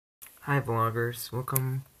Hi vloggers,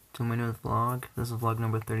 welcome to my newest vlog. This is vlog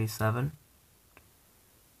number 37.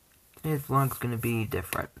 Today's vlog is going to be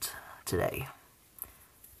different today.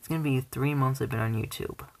 It's going to be 3 months I've been on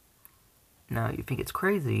YouTube. Now you think it's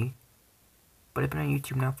crazy, but I've been on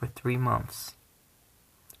YouTube now for 3 months.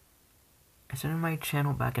 I started my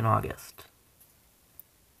channel back in August.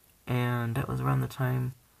 And that was around the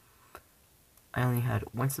time I only had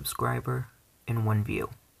 1 subscriber and 1 view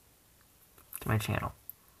to my channel.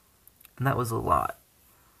 And that was a lot.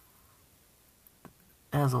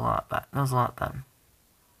 That was a lot then.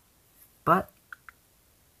 But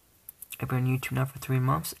I've been on YouTube now for 3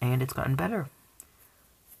 months, and it's gotten better.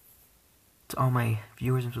 To all my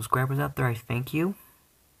viewers and subscribers out there, I thank you.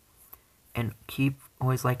 And keep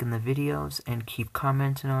always liking the videos, and keep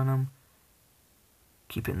commenting on them.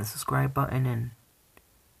 Keep hitting the subscribe button, and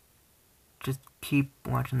just keep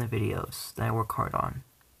watching the videos that I work hard on.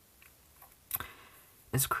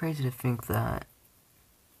 It's crazy to think that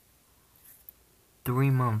 3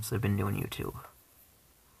 months I've been doing YouTube.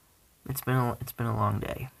 It's been a long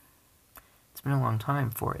day. It's been a long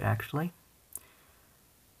time for it, actually.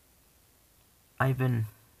 I've been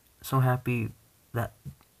so happy that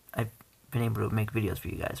I've been able to make videos for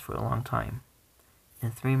you guys for a long time.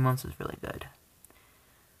 And 3 months is really good.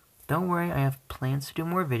 Don't worry, I have plans to do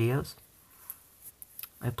more videos.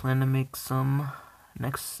 I plan to make some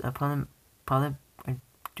next. I probably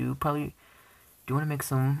do want to make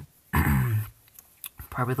some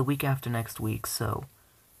probably the week after next week, so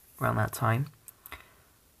around that time.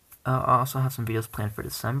 I also have some videos planned for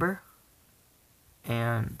December,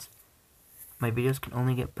 and my videos can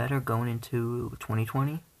only get better going into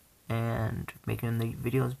 2020, and making the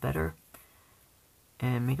videos better,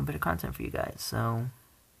 and making better content for you guys. So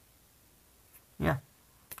yeah,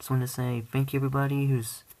 just wanted to say thank you everybody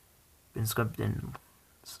who's been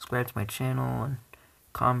subscribed to my channel and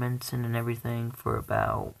commenting and everything for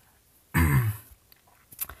about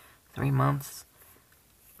 3 months.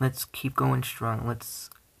 Let's keep going strong. Let's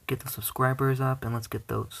get the subscribers up, and let's get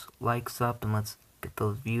those likes up, and let's get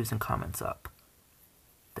those views and comments up.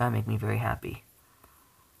 That'll make me very happy.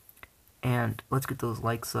 And let's get those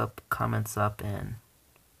likes up, comments up, and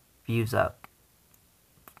views up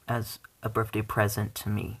as a birthday present to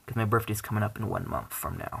me, because my birthday's coming up in 1 month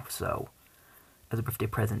from now. So as a birthday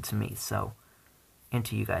present to me, so, and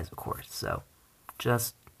to you guys, of course. So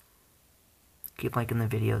just keep liking the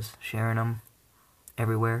videos, sharing them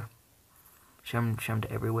everywhere. Share them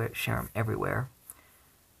everywhere.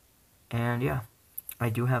 And yeah, I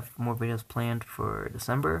do have more videos planned for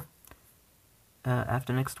December,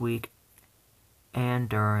 after next week, and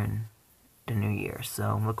during the new year.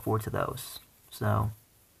 So look forward to those. So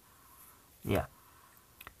yeah,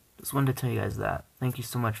 just wanted to tell you guys that. Thank you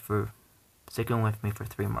so much for sticking with me for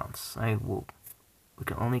 3 months. We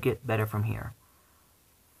can only get better from here.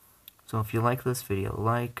 So if you like this video,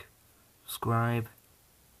 like, subscribe,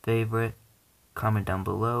 favorite, comment down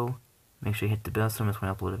below. Make sure you hit the bell so when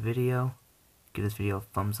I upload a video. Give this video a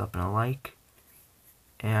thumbs up and a like.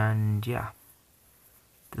 And yeah,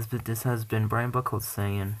 this has been Brian Buckholz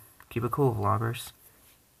saying, keep it cool, vloggers.